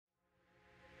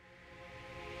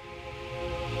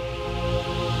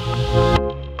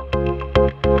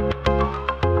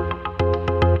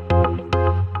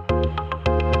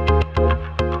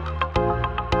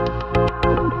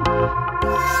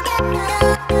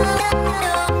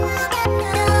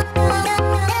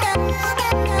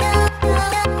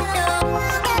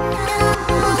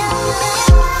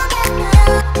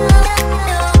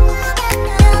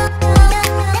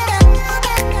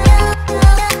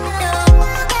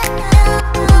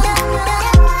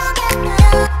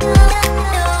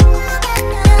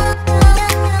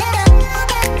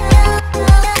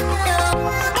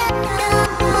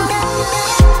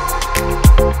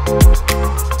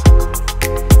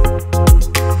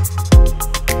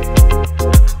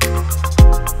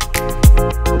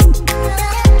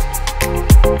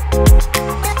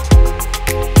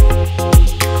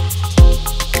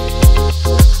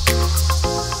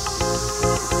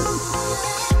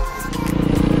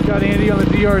Got Andy on the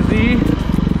DRZ.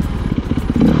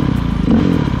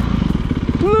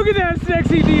 Look at that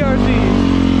sexy DRZ.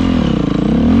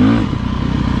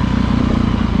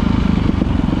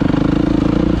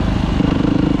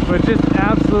 But just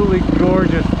absolutely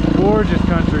gorgeous, gorgeous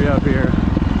country up here.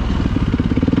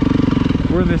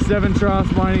 We're in the Seven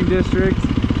Troughs Mining District,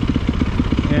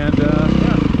 and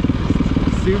yeah,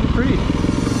 it's super pretty.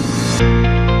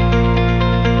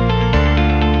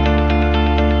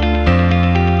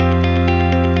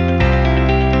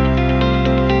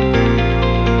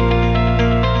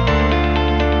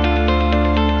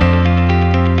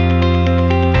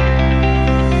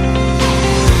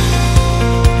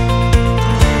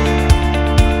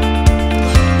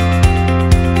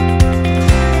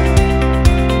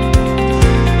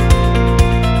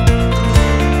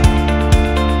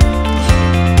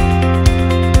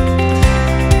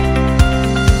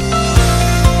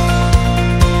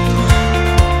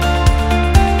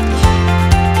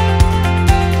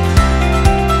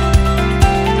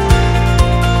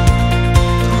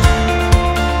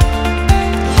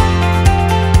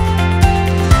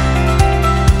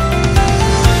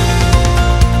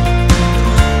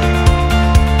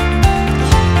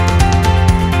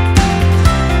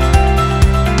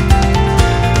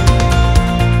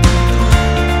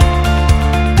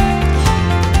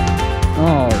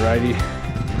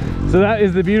 So that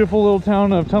is the beautiful little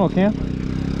town of Tunnel Camp.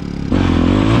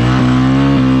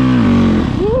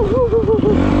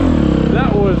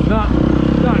 That was not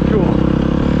cool.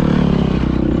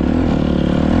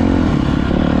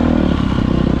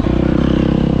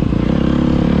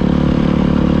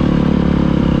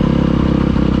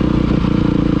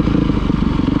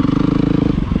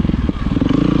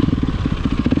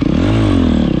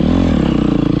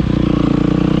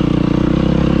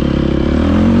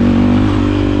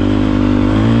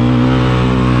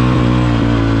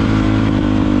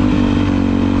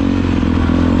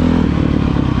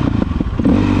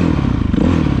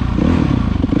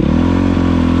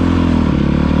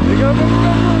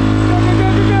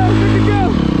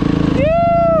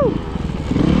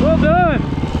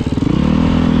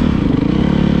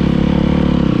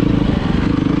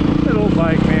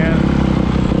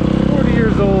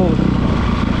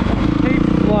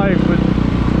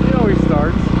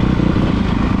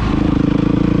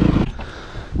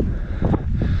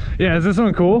 Yeah, is this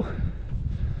one cool?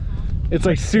 It's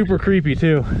like super creepy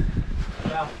too.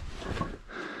 Yeah.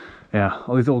 Yeah,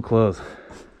 all these old clothes.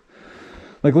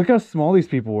 Like, look how small these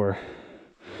people were.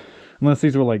 Unless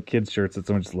these were like kids' shirts that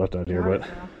someone just left out here, but.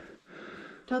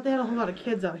 Thought they had a whole lot of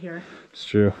kids out here. It's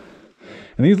true.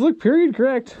 And these look period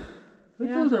correct. I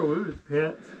think those are women's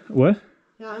pants. What?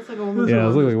 Yeah, it's like a woman's. Yeah,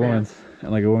 those look like women's.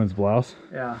 And like a woman's blouse.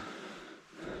 Yeah.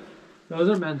 Those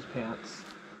are men's pants.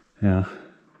 Yeah.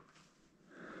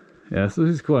 Yeah, so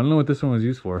this is cool. I don't know what this one was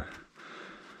used for.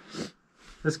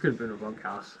 This could have been a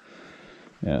bunkhouse.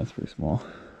 Yeah, it's pretty small.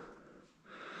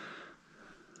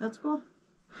 That's cool.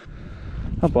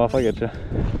 Hop off, I got you.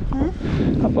 Huh?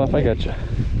 Hop off, I got you.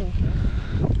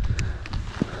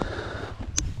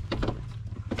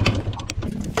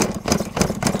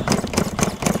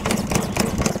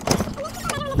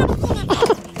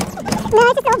 No,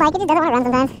 it's just an old bike. It just doesn't want to run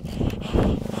sometimes.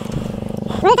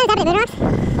 What is that happening, Moonrock?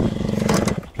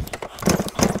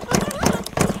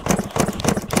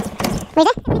 Where's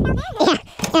it? Yeah,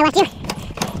 I left you.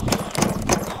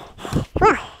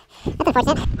 Well, that's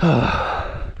unfortunate.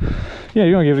 Yeah,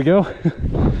 you want to give it a go?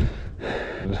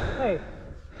 Hey.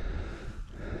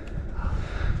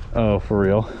 Oh, for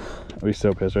real? I'd be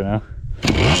so pissed right now.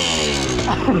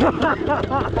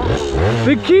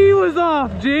 The key was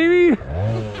off, Jamie!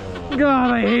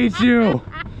 God, I hate you!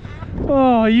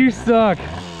 Oh, you suck!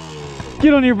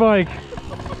 Get on your bike!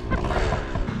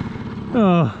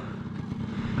 Oh.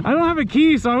 I don't have a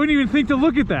key, so I wouldn't even think to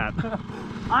look at that.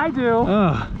 I do.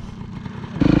 Oh.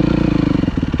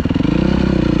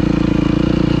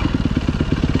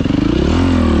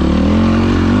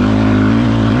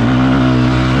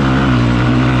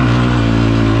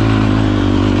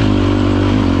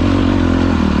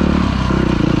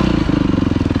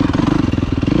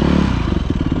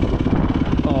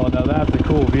 Oh, now that's a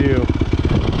cool view.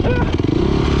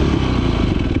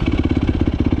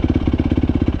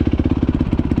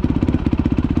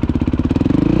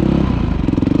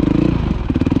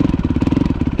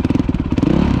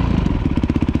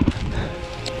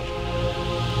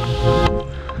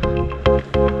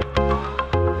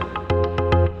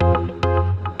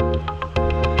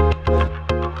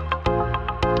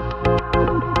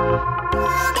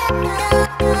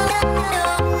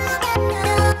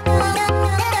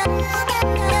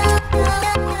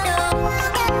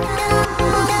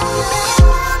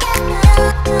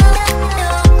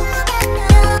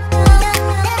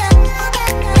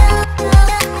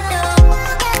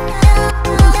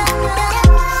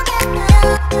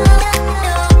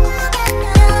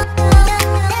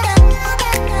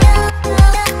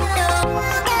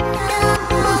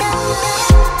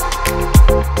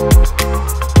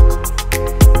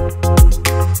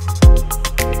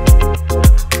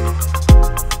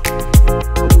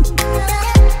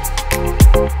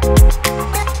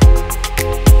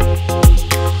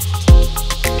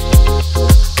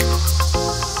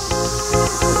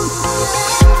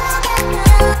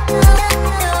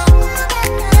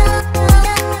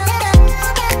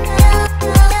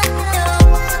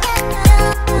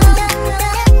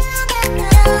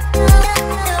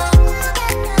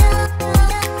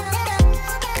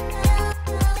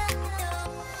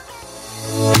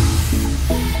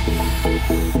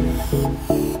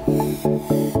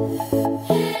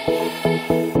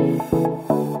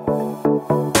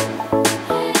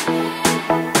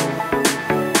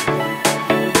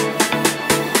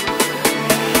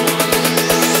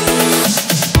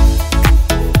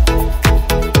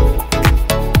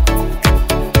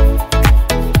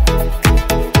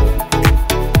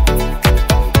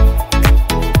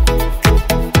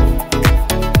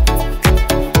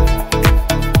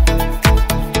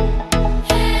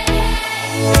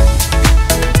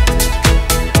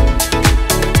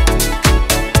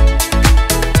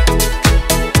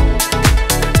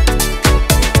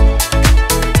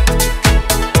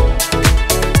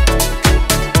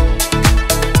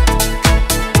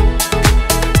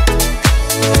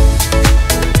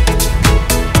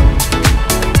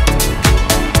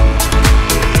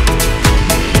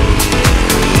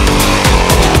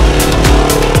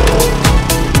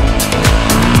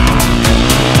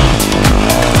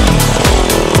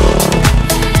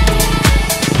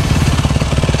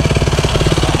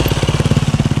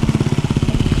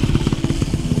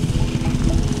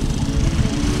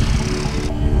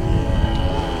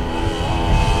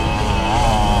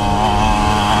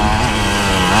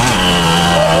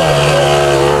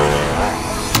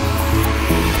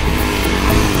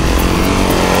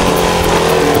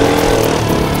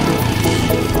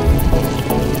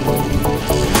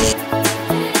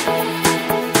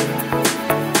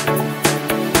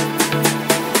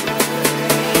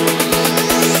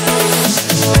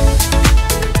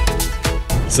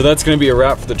 So that's going to be a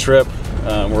wrap for the trip.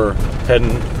 We're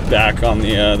heading back on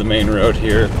the main road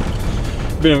here.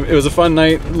 It was a fun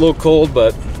night, a little cold,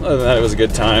 but other than that, it was a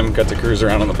good time. Got to cruise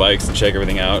around on the bikes and check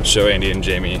everything out, show Andy and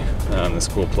Jamie this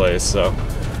cool place. So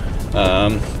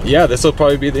yeah, this will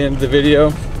probably be the end of the video.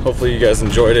 Hopefully you guys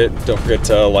enjoyed it. Don't forget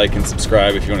to like and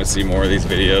subscribe if you want to see more of these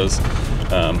videos.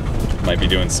 Might be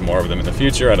doing some more of them in the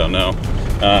future, I don't know.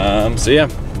 So yeah,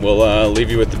 we'll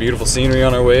leave you with the beautiful scenery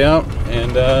on our way out,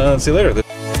 and see you later.